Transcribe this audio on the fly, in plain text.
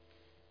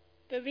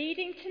The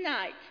reading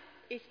tonight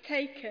is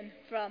taken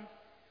from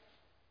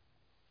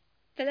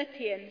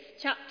Philippians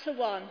chapter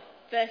 1,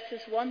 verses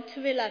 1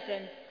 to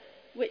 11,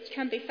 which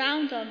can be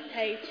found on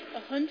page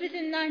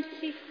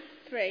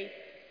 193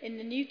 in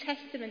the New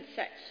Testament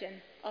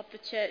section of the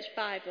Church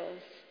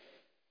Bibles.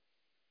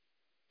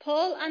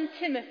 Paul and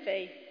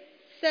Timothy,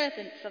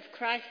 servants of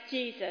Christ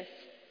Jesus,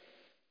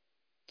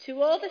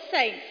 to all the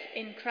saints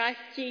in Christ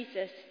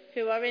Jesus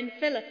who are in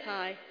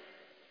Philippi,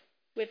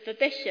 with the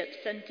bishops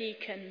and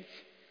deacons,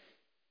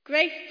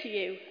 grace to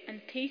you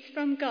and peace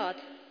from God,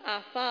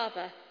 our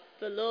Father,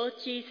 the Lord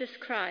Jesus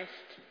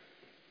Christ.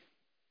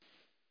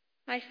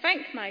 I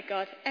thank my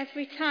God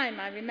every time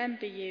I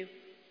remember you,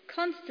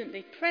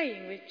 constantly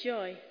praying with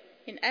joy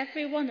in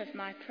every one of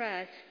my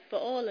prayers for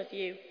all of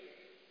you,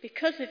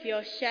 because of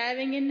your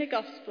sharing in the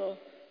gospel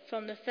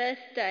from the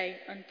first day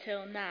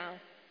until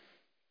now.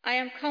 I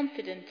am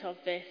confident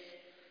of this,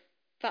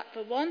 that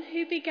the one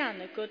who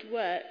began a good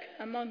work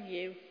among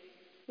you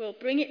will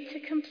bring it to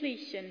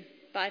completion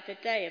by the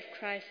day of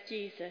Christ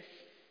Jesus.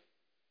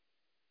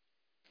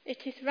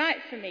 It is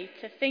right for me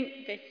to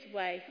think this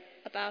way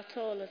about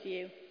all of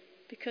you,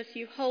 because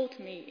you hold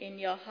me in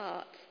your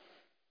heart.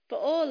 For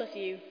all of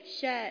you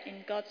share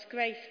in God's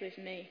grace with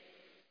me,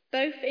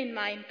 both in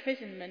my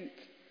imprisonment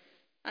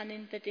and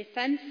in the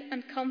defence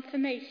and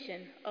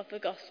confirmation of the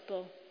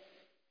gospel.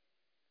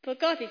 For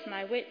God is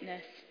my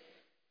witness,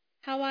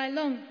 how I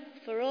long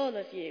for all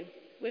of you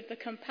with the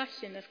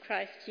compassion of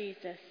Christ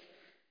Jesus.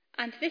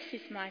 And this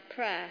is my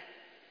prayer,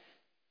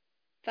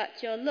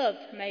 that your love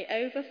may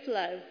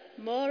overflow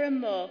more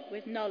and more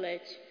with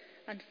knowledge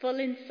and full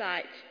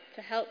insight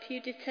to help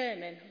you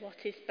determine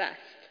what is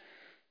best,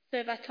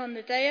 so that on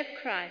the day of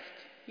Christ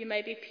you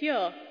may be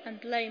pure and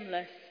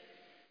blameless,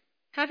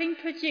 having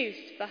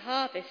produced the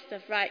harvest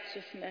of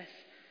righteousness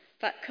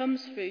that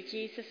comes through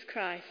Jesus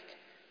Christ,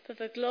 for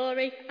the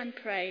glory and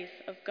praise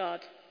of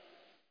God.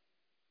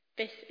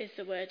 This is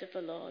the word of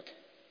the Lord.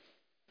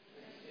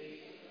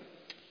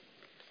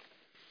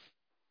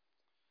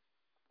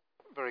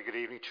 Very good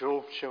evening to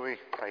all. Shall we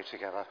pray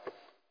together?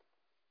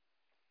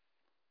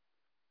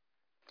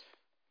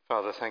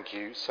 Father, thank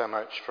you so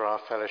much for our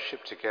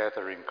fellowship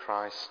together in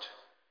Christ.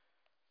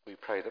 We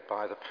pray that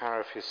by the power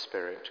of his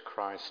Spirit,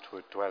 Christ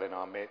would dwell in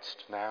our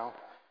midst now,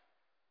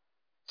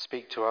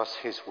 speak to us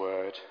his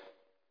word,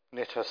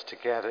 knit us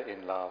together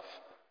in love,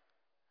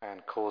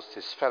 and cause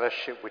this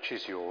fellowship which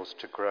is yours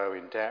to grow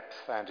in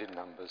depth and in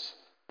numbers.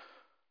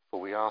 For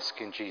we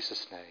ask in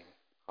Jesus' name.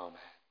 Amen.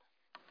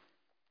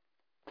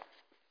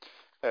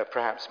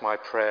 Perhaps my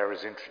prayer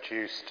has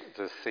introduced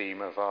the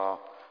theme of our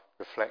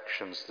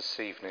reflections this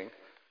evening.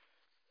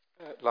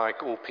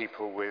 Like all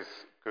people with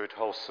good,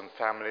 wholesome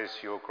families,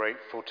 you're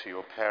grateful to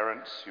your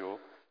parents, your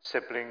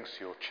siblings,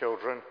 your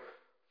children,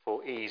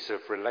 for ease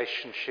of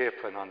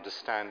relationship and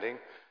understanding,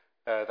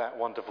 that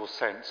wonderful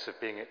sense of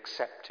being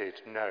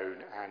accepted,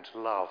 known and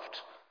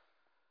loved.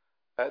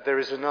 There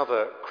is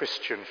another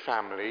Christian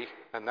family,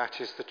 and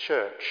that is the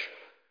church.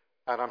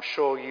 And I'm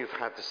sure you've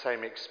had the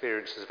same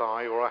experience as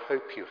I, or I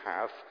hope you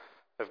have,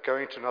 of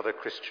going to another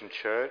Christian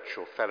church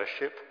or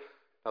fellowship,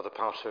 another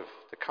part of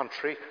the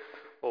country,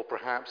 or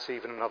perhaps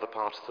even another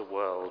part of the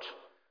world.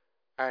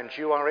 And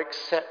you are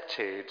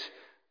accepted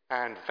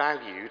and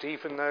valued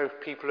even though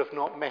people have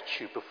not met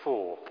you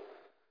before.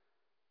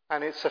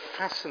 And it's a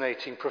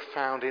fascinating,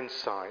 profound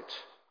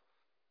insight.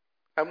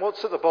 And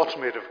what's at the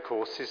bottom of it, of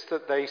course, is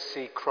that they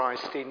see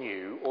Christ in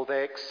you, or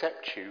they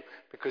accept you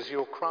because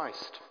you're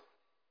Christ.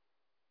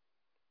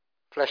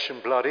 Flesh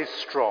and blood is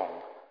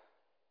strong,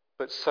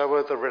 but so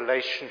are the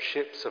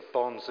relationships of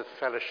bonds of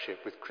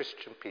fellowship with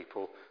Christian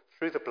people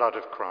through the blood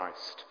of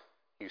Christ.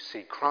 You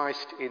see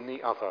Christ in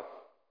the other.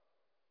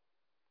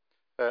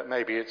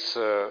 Maybe it's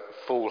a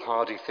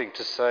foolhardy thing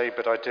to say,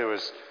 but I do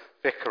as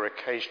vicar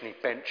occasionally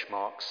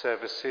benchmark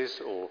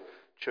services or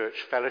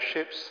church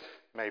fellowships.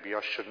 Maybe I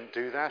shouldn't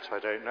do that, I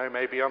don't know.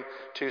 Maybe I'm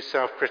too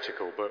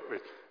self-critical, but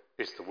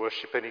is the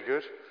worship any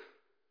good?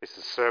 Is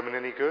the sermon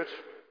any good?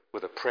 Were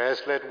the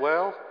prayers led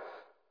well?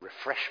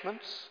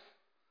 Refreshments?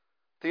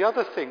 The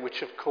other thing,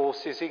 which of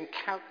course is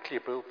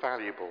incalculably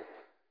valuable,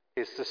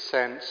 is the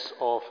sense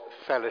of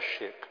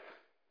fellowship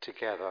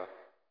together.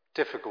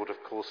 Difficult,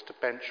 of course, to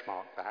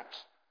benchmark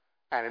that.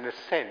 And in a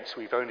sense,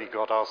 we've only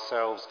got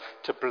ourselves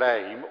to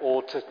blame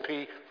or to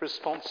be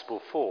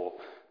responsible for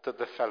that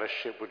the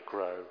fellowship would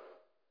grow.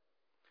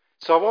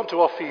 So I want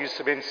to offer you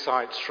some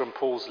insights from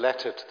Paul's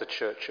letter to the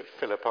church at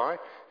Philippi.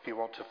 If you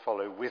want to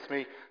follow with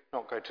me,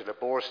 not going to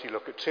laboriously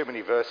look at too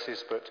many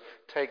verses, but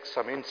take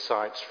some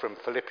insights from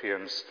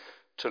Philippians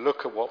to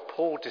look at what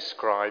Paul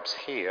describes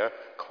here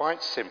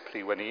quite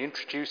simply when he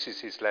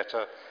introduces his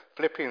letter,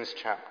 Philippians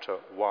chapter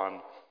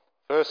 1,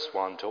 verse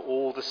 1, to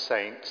all the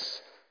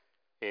saints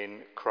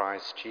in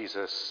Christ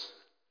Jesus.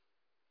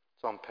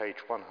 It's on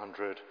page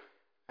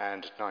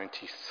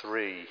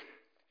 193.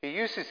 He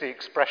uses the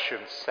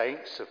expression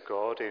saints of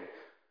God in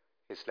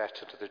his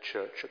letter to the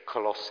church at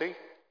Colossae,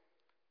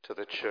 to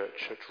the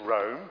church at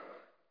Rome,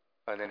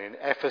 and then in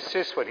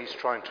Ephesus when he's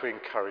trying to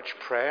encourage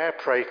prayer,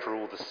 pray for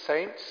all the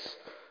saints,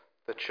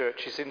 the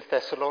churches in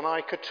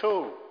Thessalonica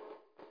too.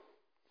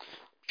 I'm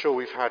sure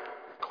we've had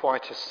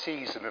quite a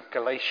season of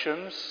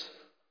Galatians.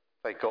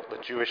 They got the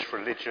Jewish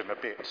religion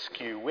a bit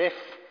skew with.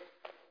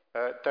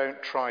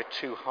 Don't try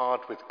too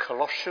hard with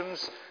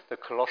Colossians. The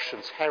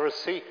Colossians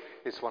heresy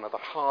is one of the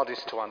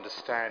hardest to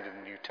understand in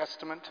the New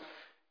Testament.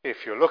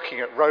 If you're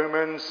looking at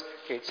Romans,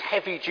 it's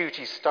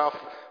heavy-duty stuff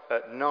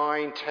at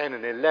 9, 10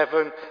 and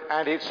 11,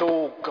 and it's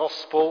all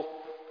gospel,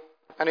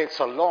 and it's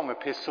a long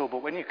epistle,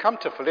 but when you come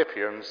to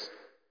Philippians,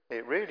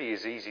 it really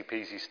is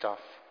easy-peasy stuff.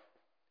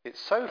 It's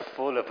so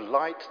full of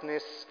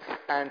lightness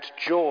and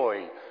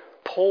joy,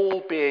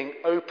 Paul being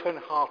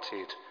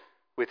open-hearted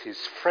with his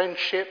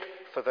friendship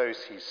for those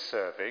he's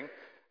serving,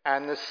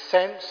 and the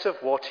sense of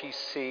what he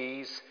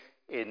sees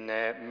in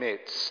their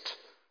midst.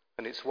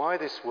 And it's why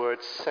this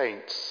word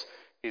saints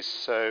is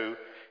so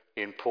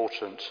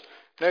important.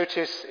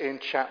 Notice in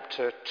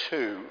chapter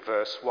 2,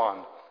 verse 1,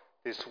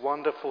 this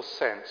wonderful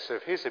sense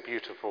of here's a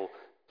beautiful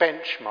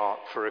benchmark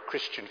for a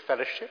Christian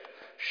fellowship.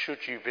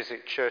 Should you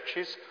visit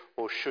churches,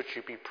 or should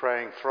you be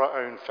praying for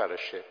our own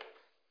fellowship?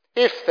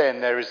 If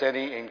then there is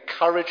any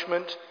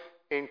encouragement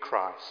in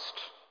Christ,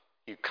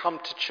 you come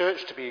to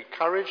church to be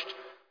encouraged,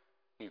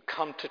 you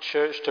come to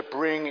church to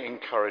bring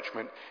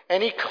encouragement.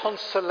 Any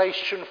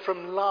consolation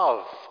from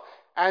love,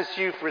 as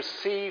you've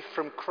received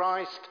from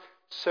Christ,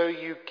 so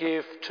you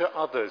give to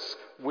others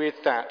with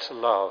that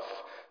love.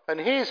 And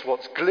here's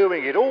what's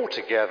gluing it all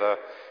together,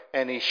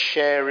 any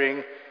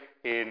sharing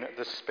in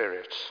the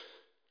Spirit.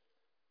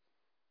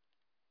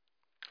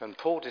 And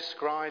Paul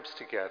describes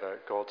together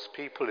God's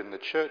people in the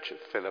church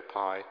at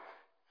Philippi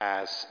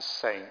as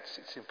saints.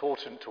 It's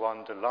important to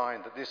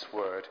underline that this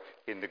word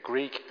in the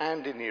Greek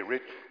and in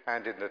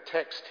the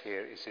text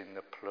here is in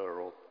the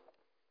plural.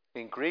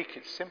 In Greek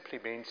it simply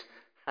means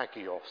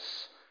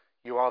hagios.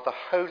 You are the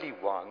holy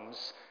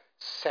ones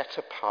set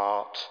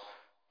apart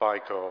by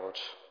God.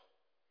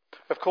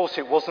 Of course,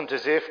 it wasn't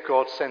as if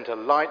God sent a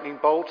lightning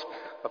bolt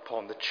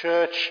upon the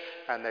church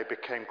and they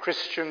became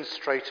Christians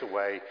straight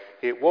away.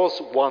 It was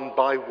one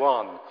by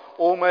one,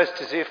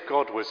 almost as if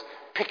God was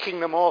picking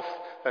them off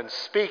and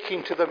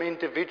speaking to them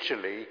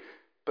individually,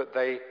 but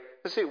they,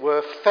 as it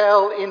were,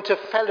 fell into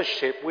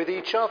fellowship with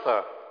each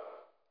other.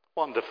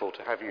 Wonderful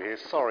to have you here.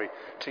 Sorry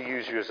to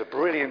use you as a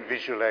brilliant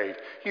visual aid.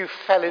 You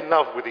fell in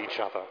love with each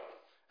other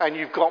and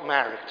you've got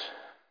married.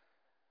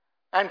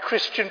 And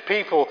Christian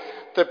people,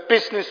 the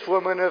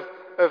businesswoman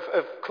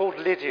called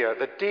Lydia,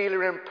 the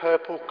dealer in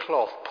purple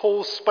cloth,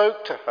 Paul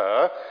spoke to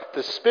her,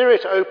 the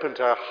Spirit opened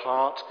her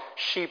heart,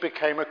 she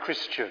became a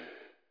Christian.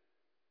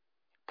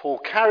 Paul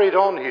carried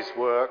on his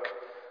work,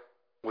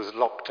 was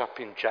locked up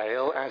in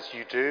jail, as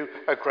you do.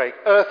 A great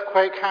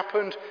earthquake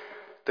happened,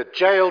 the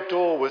jail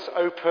door was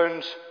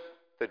opened.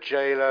 The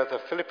jailer,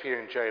 the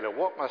Philippian jailer,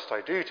 what must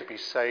I do to be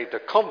saved? A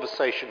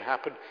conversation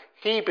happened.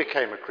 He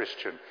became a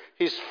Christian.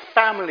 His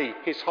family,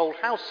 his whole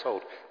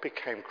household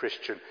became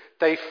Christian.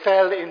 They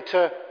fell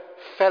into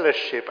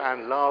fellowship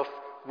and love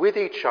with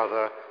each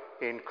other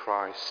in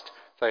Christ.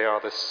 They are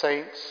the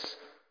saints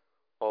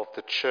of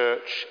the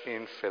church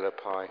in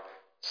Philippi,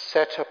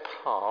 set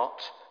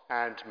apart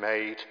and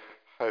made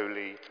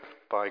holy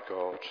by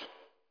God.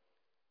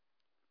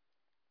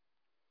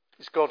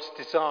 It's God's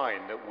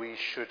design that we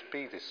should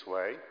be this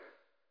way.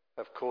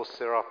 Of course,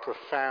 there are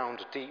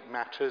profound, deep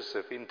matters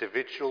of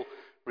individual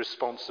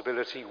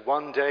responsibility.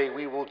 One day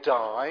we will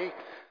die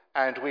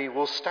and we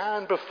will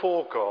stand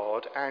before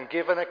God and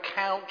give an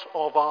account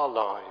of our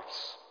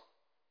lives.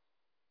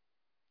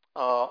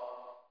 Our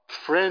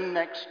friend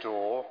next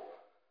door,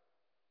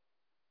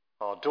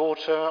 our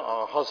daughter,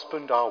 our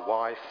husband, our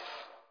wife,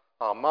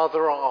 our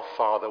mother, our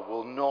father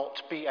will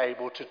not be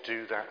able to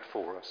do that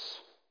for us.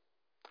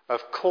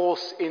 Of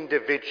course,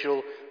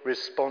 individual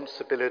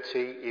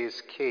responsibility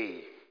is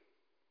key.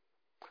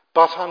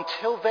 But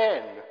until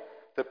then,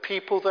 the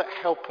people that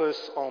help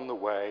us on the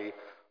way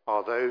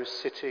are those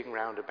sitting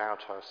round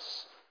about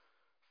us,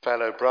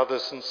 fellow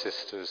brothers and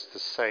sisters, the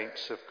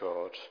saints of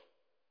God.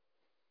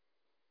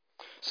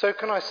 So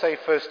can I say,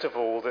 first of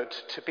all, that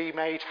to be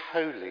made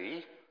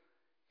holy,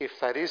 if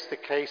that is the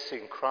case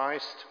in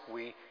Christ,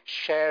 we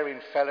share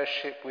in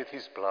fellowship with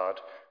his blood,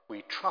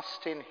 we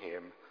trust in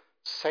him.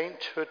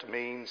 Sainthood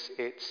means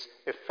it's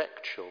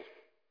effectual.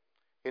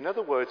 In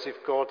other words, if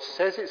God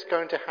says it's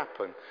going to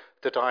happen,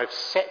 that I've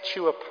set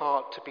you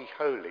apart to be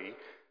holy,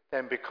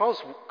 then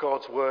because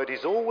God's word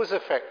is always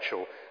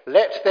effectual,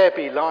 let there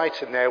be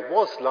light, and there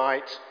was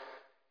light.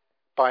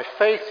 By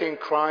faith in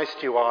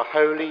Christ you are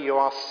holy, you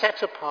are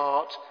set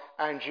apart,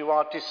 and you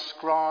are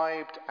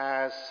described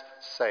as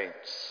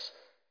saints.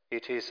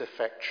 It is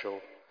effectual.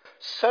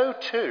 So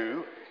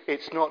too,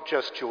 it's not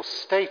just your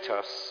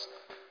status,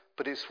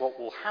 but it's what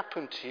will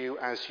happen to you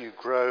as you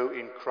grow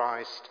in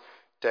Christ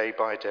day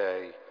by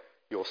day.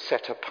 You're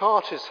set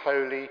apart as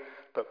holy,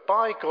 but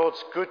by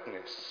God's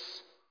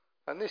goodness,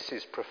 and this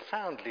is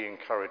profoundly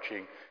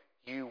encouraging,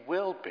 you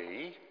will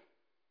be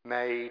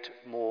made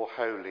more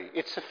holy.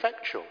 It's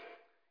effectual.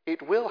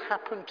 It will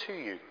happen to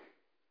you.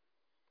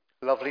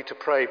 Lovely to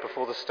pray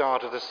before the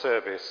start of the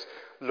service.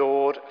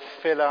 Lord,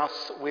 fill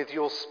us with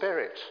your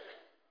Spirit.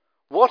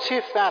 What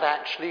if that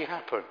actually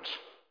happened?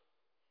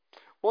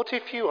 What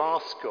if you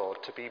asked God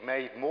to be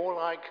made more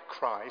like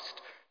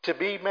Christ, to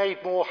be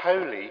made more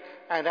holy,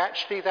 and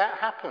actually that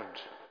happened?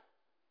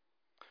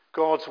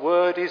 God's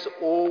word is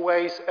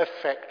always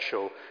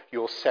effectual.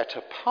 You're set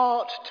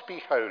apart to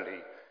be holy.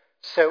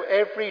 So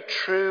every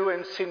true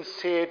and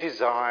sincere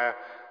desire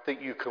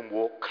that you can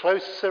walk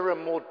closer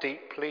and more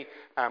deeply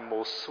and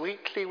more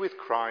sweetly with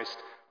Christ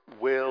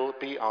will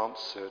be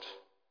answered.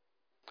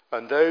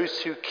 And those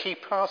who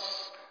keep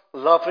us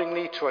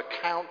lovingly to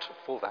account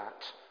for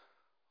that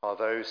are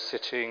those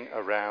sitting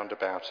around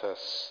about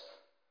us.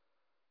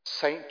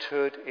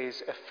 Sainthood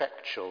is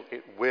effectual.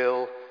 It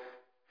will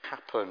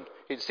happen.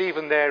 It's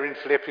even there in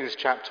Philippians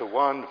chapter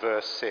 1,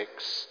 verse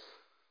 6.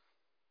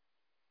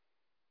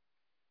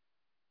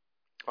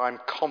 I'm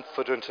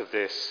confident of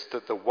this,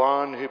 that the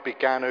one who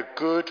began a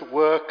good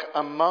work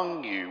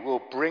among you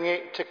will bring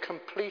it to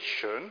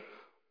completion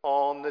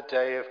on the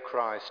day of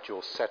Christ.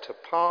 You're set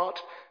apart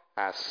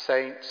as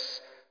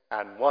saints,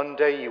 and one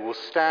day you will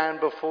stand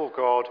before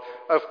God,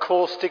 of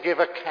course to give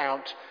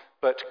account,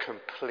 but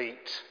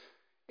complete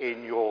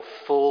in your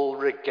full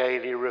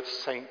regalia of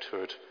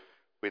sainthood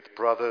with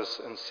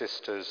brothers and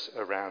sisters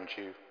around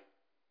you.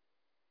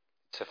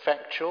 It's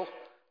effectual,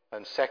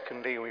 and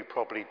secondly, we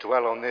probably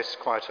dwell on this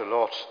quite a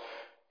lot,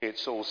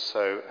 it's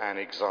also an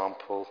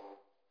example.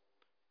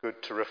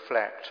 Good to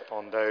reflect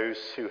on those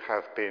who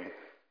have been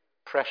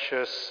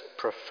precious,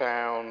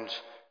 profound,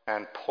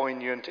 and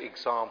poignant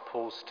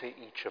examples to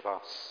each of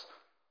us.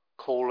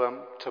 Call them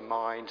to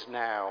mind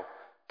now.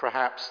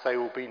 Perhaps they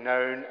will be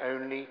known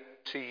only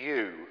to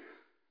you,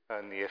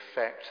 and the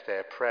effect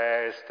their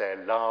prayers,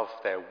 their love,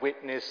 their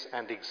witness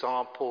and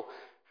example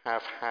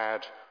have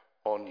had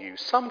on you.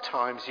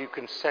 Sometimes you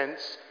can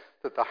sense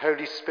that the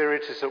Holy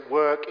Spirit is at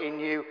work in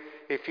you.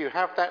 If you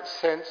have that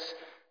sense,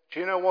 do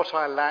you know what,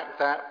 I lack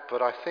that,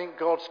 but I think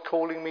God's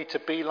calling me to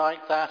be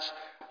like that,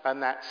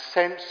 and that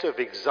sense of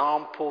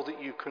example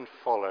that you can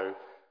follow.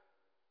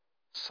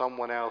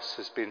 Someone else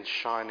has been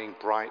shining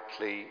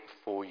brightly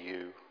for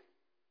you.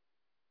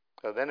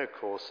 And then, of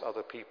course,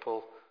 other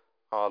people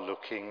are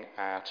looking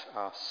at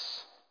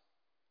us.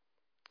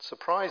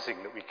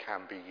 Surprising that we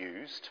can be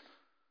used.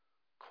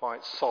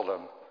 Quite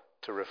solemn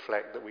to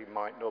reflect that we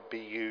might not be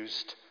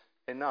used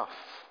enough.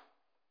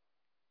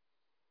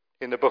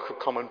 In the Book of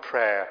Common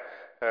Prayer,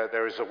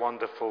 there is a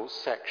wonderful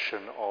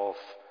section of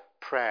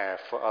prayer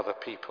for other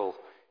people.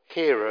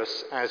 Hear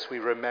us as we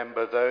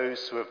remember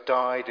those who have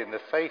died in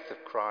the faith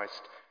of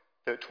Christ,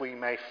 that we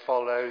may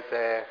follow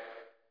their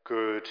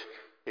good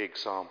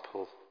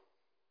example.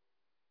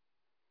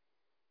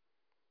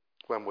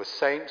 When we're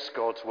saints,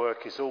 God's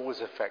work is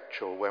always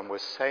effectual. When we're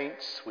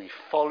saints, we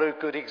follow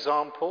good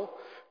example,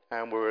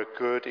 and we're a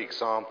good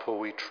example,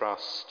 we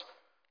trust,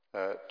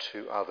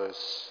 to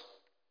others.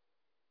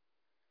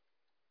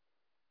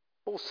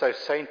 Also,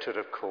 sainthood,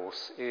 of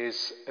course,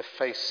 is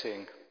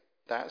effacing.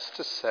 That's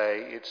to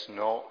say, it's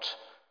not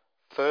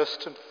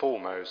first and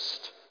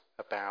foremost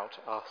about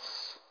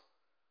us.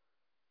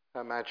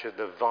 Imagine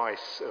the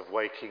vice of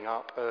waking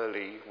up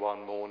early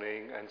one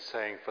morning and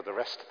saying, for the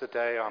rest of the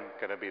day, I'm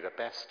going to be the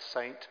best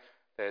saint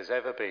there's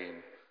ever been.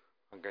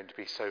 I'm going to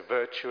be so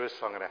virtuous.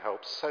 I'm going to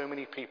help so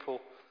many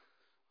people.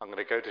 I'm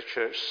going to go to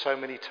church so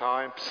many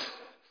times.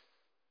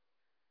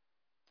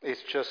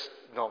 It's just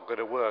not going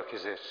to work,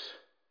 is it?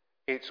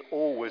 It's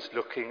always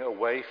looking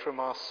away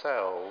from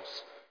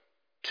ourselves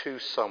to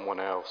someone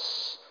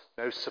else.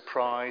 No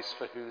surprise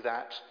for who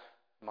that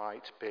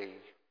might be.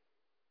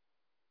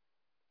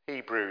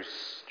 Hebrews,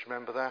 do you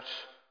remember that?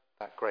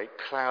 That great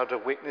cloud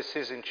of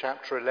witnesses in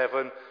chapter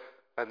 11.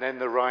 And then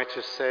the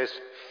writer says,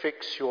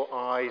 fix your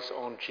eyes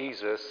on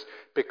Jesus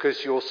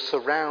because you're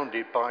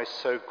surrounded by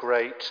so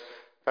great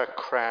a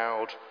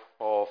crowd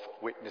of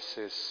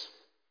witnesses.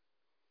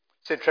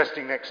 It's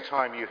interesting next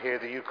time you hear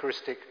the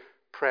Eucharistic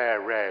prayer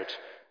read,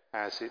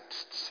 as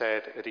it's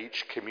said at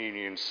each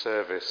communion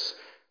service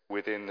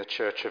within the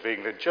Church of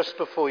England, just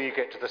before you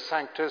get to the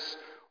Sanctus,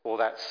 or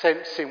that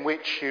sense in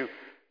which you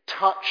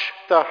touch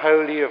the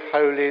Holy of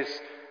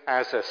Holies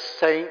as a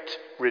saint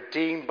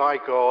redeemed by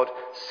God,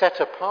 set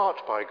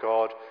apart by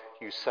God,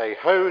 you say,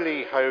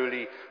 Holy,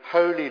 holy,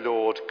 holy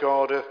Lord,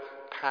 God of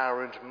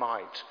power and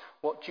might.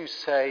 What do you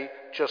say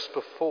just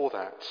before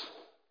that?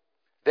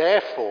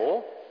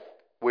 Therefore,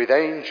 with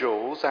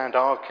angels and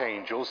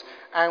archangels,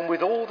 and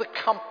with all the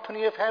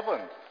company of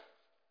heaven,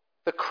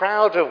 the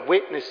crowd of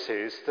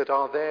witnesses that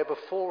are there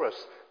before us,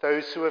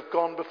 those who have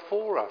gone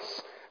before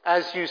us,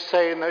 as you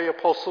say in the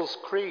Apostles'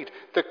 Creed,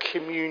 the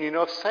communion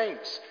of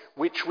saints,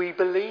 which we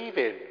believe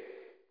in.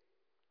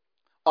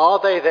 Are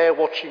they there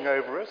watching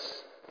over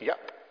us?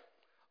 Yep.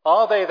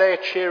 Are they there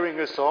cheering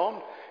us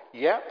on?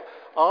 Yep.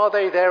 Are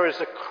they there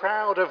as a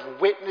crowd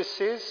of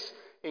witnesses,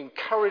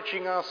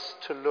 encouraging us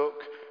to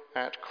look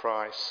at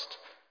Christ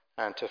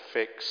and to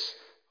fix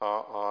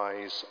our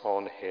eyes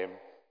on him?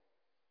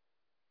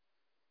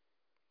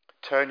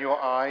 Turn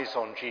your eyes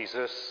on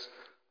Jesus.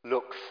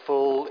 Look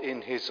full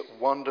in his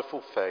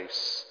wonderful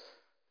face.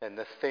 then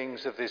the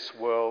things of this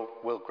world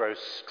will grow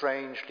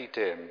strangely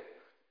dim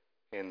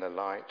in the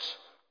light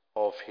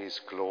of his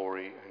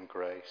glory and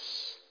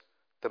grace.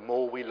 The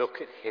more we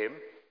look at him,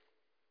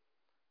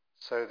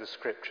 so the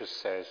scripture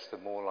says, the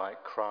more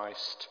like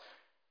Christ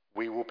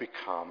we will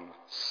become,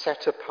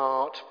 set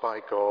apart by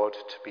God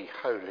to be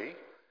holy.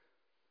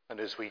 And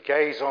as we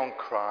gaze on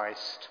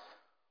Christ,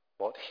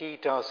 what he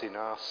does in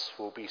us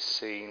will be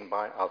seen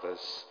by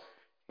others,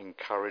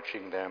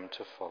 encouraging them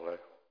to follow.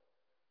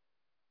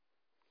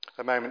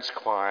 A moment's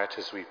quiet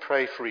as we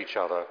pray for each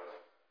other,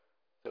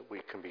 that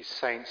we can be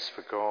saints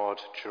for God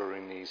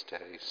during these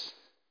days.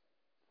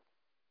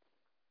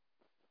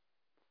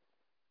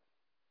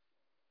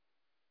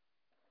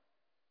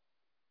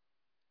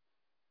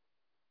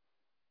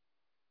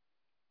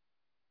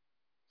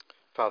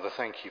 Father,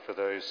 thank you for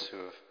those who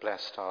have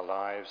blessed our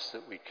lives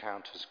that we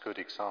count as good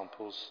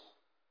examples.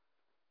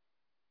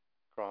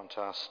 Grant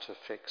us to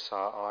fix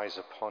our eyes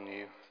upon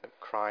you, that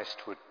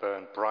Christ would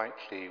burn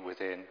brightly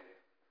within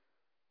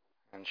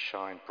and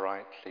shine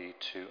brightly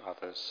to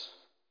others.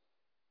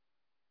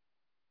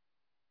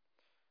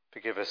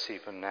 Forgive us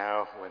even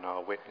now when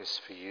our witness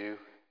for you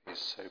is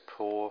so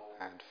poor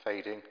and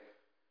fading.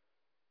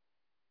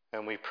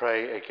 And we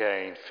pray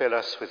again, fill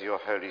us with your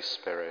Holy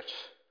Spirit,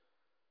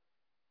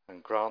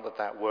 and grant that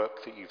that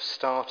work that you've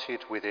started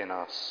within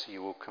us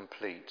you will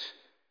complete,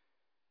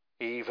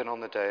 even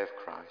on the day of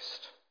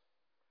Christ,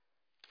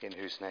 in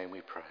whose name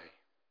we pray.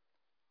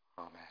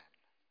 Amen.